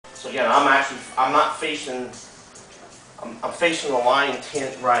So again, I'm not facing, I'm facing the line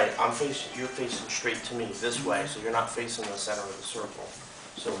right. You're facing straight to me this way, so you're not facing the center of the circle.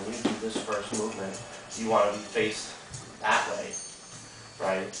 So when you do this first movement, you want to be faced that way,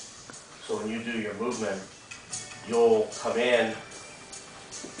 right? So when you do your movement, you'll come in,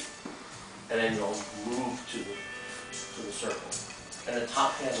 and then you'll move to the circle. And the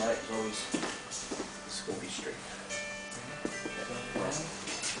top hand, right, is always, this is going to be straight. Okay.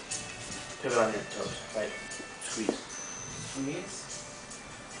 Pivot on your toes, right? Squeeze. Squeeze.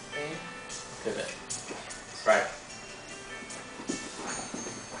 And pivot. Right.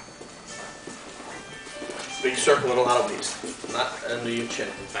 Big circle and a lot of waist. Not under your chin,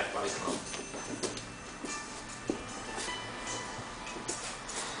 back body palm.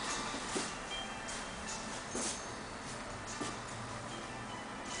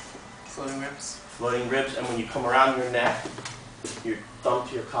 floating ribs. Floating ribs, and when you come around your neck, your thumb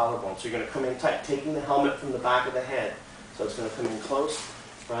to your collarbone. So you're going to come in tight, taking the helmet from the back of the head. So it's going to come in close,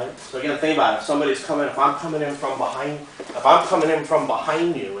 right? So again, think about it. If somebody's coming, if I'm coming in from behind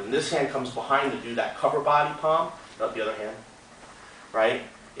you, and this hand comes behind to do that cover body palm, not the other hand, right?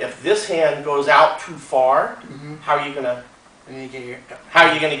 If this hand goes out too far, how are you going to? How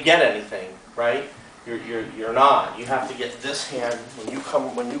are you going to get anything, right? You're not. You have to get this hand when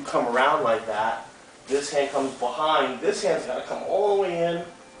you come around like that. This hand comes behind. This hand's got to come all the way in,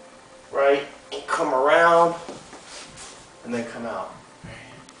 right? And come around, and then come out.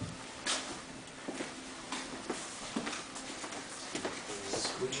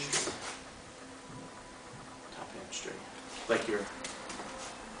 Squeeze. Top hand straight, like you're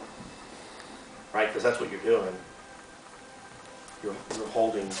right, because that's what you're doing. You're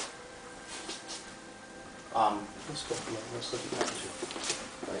holding. Let's look at that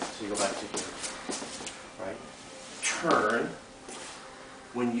too. Right, so you go back to here. Right, turn.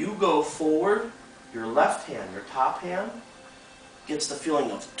 When you go forward, your left hand, your top hand, gets the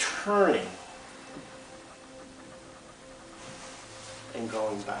feeling of turning and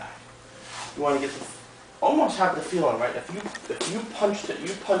going back. You want to get almost have the feeling, right? If you punch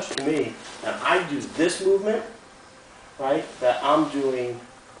to me, and I do this movement, right? That I'm doing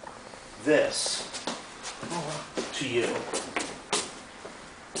this to you.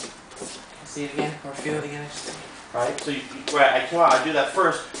 See it again, or feel it again. Right? So I come out, I do that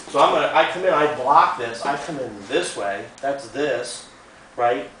first. So I come in, I block this, I come in this way, that's this,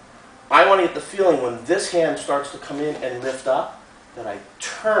 right? I want to get the feeling when this hand starts to come in and lift up, that I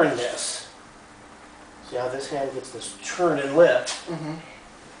turn this. See how this hand gets this turn and lift, and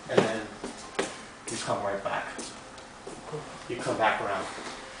then you come right back. You come back around.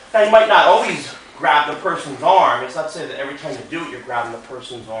 Now you might not always grab the person's arm. It's not to say that every time you do it, you're grabbing the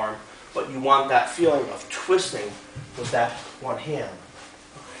person's arm. But you want that feeling of twisting with that one hand.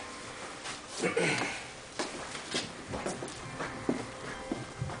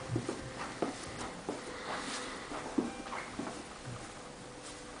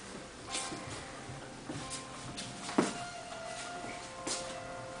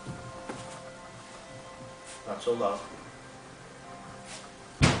 Not so low.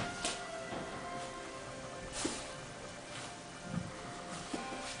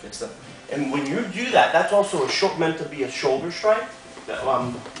 And when you do that, that's also meant to be a shoulder strike. This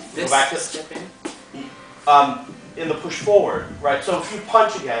go back to step in the push forward, right? So if you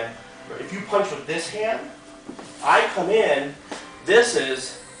punch again, if you punch with this hand, I come in. This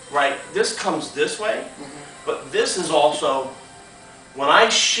is right. This comes this way, but this is also when I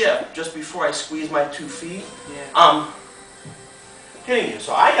shift just before I squeeze my 2 feet. I'm hitting you.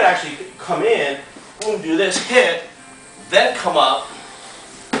 So I could actually come in, boom, do this, hit, then come up.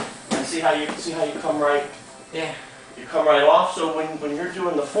 See how you come right? Yeah. You come right off. So when you're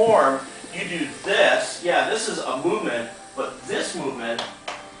doing the form, you do this. Yeah, this is a movement, but this movement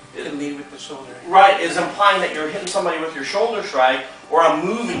You can lead with the shoulder. Right, is implying that you're hitting somebody with your shoulder strike, or I'm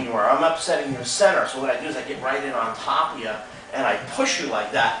moving you, or I'm upsetting your center. So what I do is I get right in on top of you, and I push you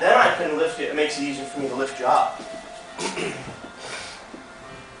like that. Then I can lift you. It makes it easier for me to lift you up.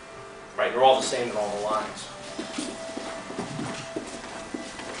 Right, you're all the same in all the lines.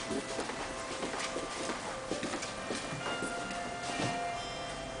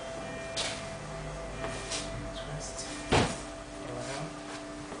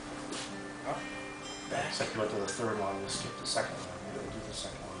 It's like you went to the third one, you skipped the second one. You didn't do the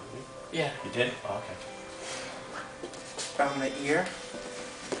second one, did you? Yeah. You did? Oh, okay. From the ear.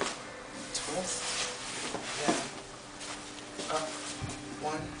 Twist. Yeah. Up.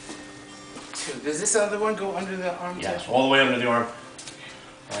 1, 2. Does this other one go under the arm too? Yes, all the way under the arm.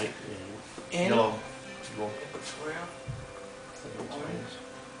 Right. In. Yellow. Equatorial.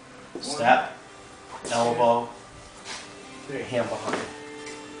 Step, elbow, put your hand behind.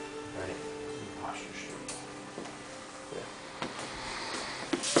 Right? Posture straight. Yeah.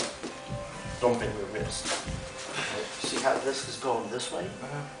 Don't bend your wrist. Right? See how this is going this way?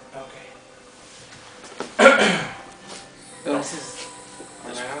 Okay. So this is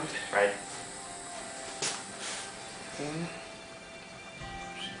around. Right. In.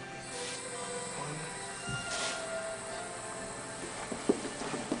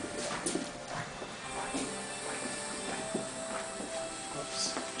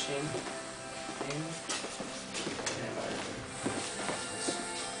 Oops. Chin. In.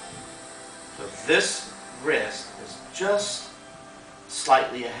 So this wrist is just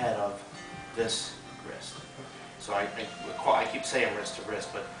slightly ahead of this wrist. So I keep saying wrist to wrist,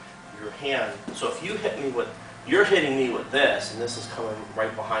 but your hand, so if you hit me with, you're hitting me with this, and this is coming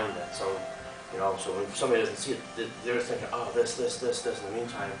right behind it. So, you know, so if somebody doesn't see it, they're thinking, oh, this. In the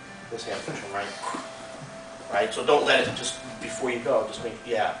meantime, this hand pushing right. Right? So don't let it just, before you go, just make,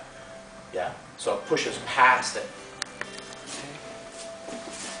 yeah. So it pushes past it.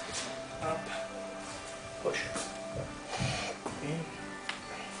 Up. Push. In.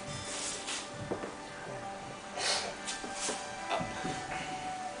 Up.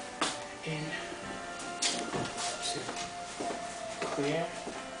 In. Clear.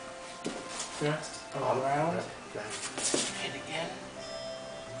 Thrust. Around. Hit again.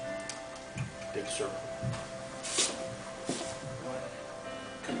 Big circle. One.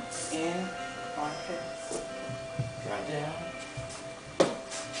 Come in. Armpit. Right. Down.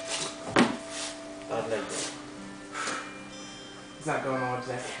 Leg. It's not going on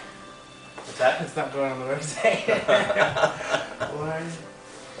today. What's that? It's not going on the website. One.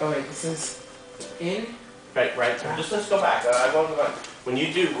 Oh wait, this is in. Right. So just let's go back. I won't go back. When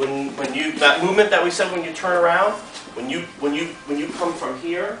you that movement that we said when you turn around, when you come from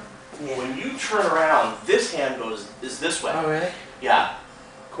here, when you turn around, this hand is this way. Oh really? Yeah.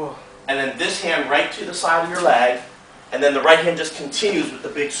 Cool. And then this hand right to the side of your leg, and then the right hand just continues with the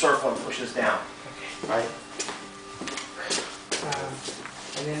big circle and pushes down. Okay. Right.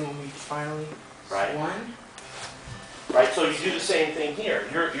 And then when we finally Right. one. Right. So you do the same thing here.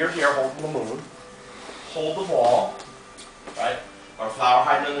 You're here holding the moon. Hold the ball. Right. Or flower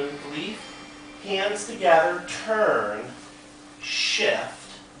hiding underneath the leaf. Hands together. Turn.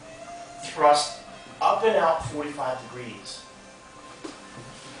 Shift. Thrust up and out 45 degrees.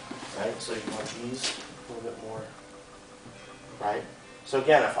 Right. So you want these a little bit more. Right. So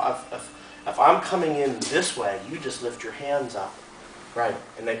again, if I'm coming in this way, you just lift your hands up. Right,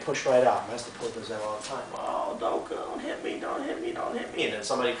 and they push right out. Master Poe does that all the time. Oh, don't hit me, don't hit me. And then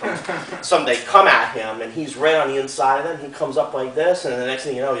somebody comes, they come at him, and he's right on the inside of them. He comes up like this, and the next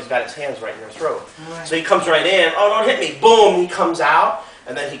thing you know, he's got his hands right in their throat. Right. So he comes right in. Oh, don't hit me. Boom, he comes out,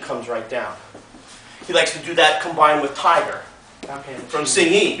 and then he comes right down. He likes to do that combined with Tiger. Okay. From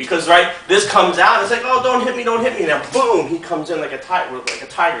Sing Yi, because this comes out, and it's like, oh, don't hit me. Now, boom, he comes in like a tiger,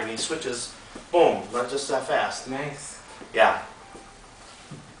 and he switches, boom, not just that fast. Nice. Yeah.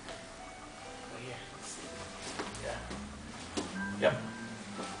 Yep.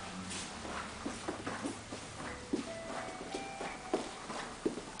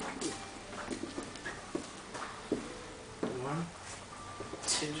 One,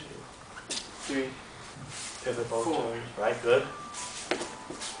 two, three, Pivot both four. toes. Right, good.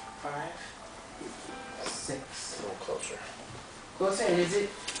 5, 6. A little closer. Closer, and is it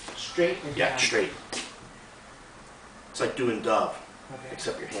straight and Yeah, down? straight. It's like doing dove, Okay.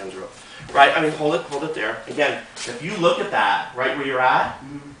 except your hands are up. Right, I mean, hold it there. Again, if you look at that, right where you're at,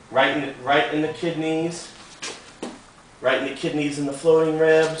 right in the kidneys, right in the kidneys and the floating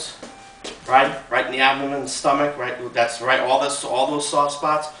ribs, right in the abdomen and stomach, right, that's right, all those soft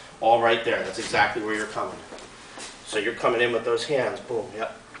spots, all right there. That's exactly where you're coming. So you're coming in with those hands, boom,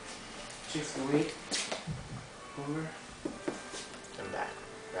 yep, Just the weight. Over. and back,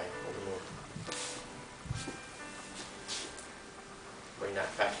 right, hold the move. Bring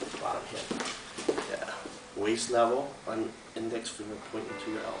that back to the bottom hip. Yeah. Waist level, on index finger pointing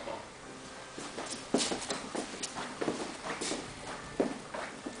to your elbow.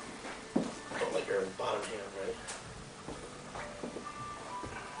 Don't let your bottom hand, right?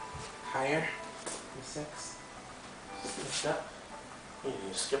 Higher. 6. Lift up. You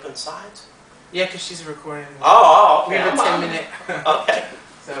skipping sides? Yeah, because she's recording. Oh, okay. We have a I'm 10-minute. Okay.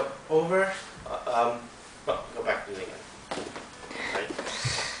 So, over. Oh, go back to the again. Right.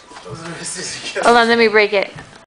 Those are the scissors. Hold on, let me break it.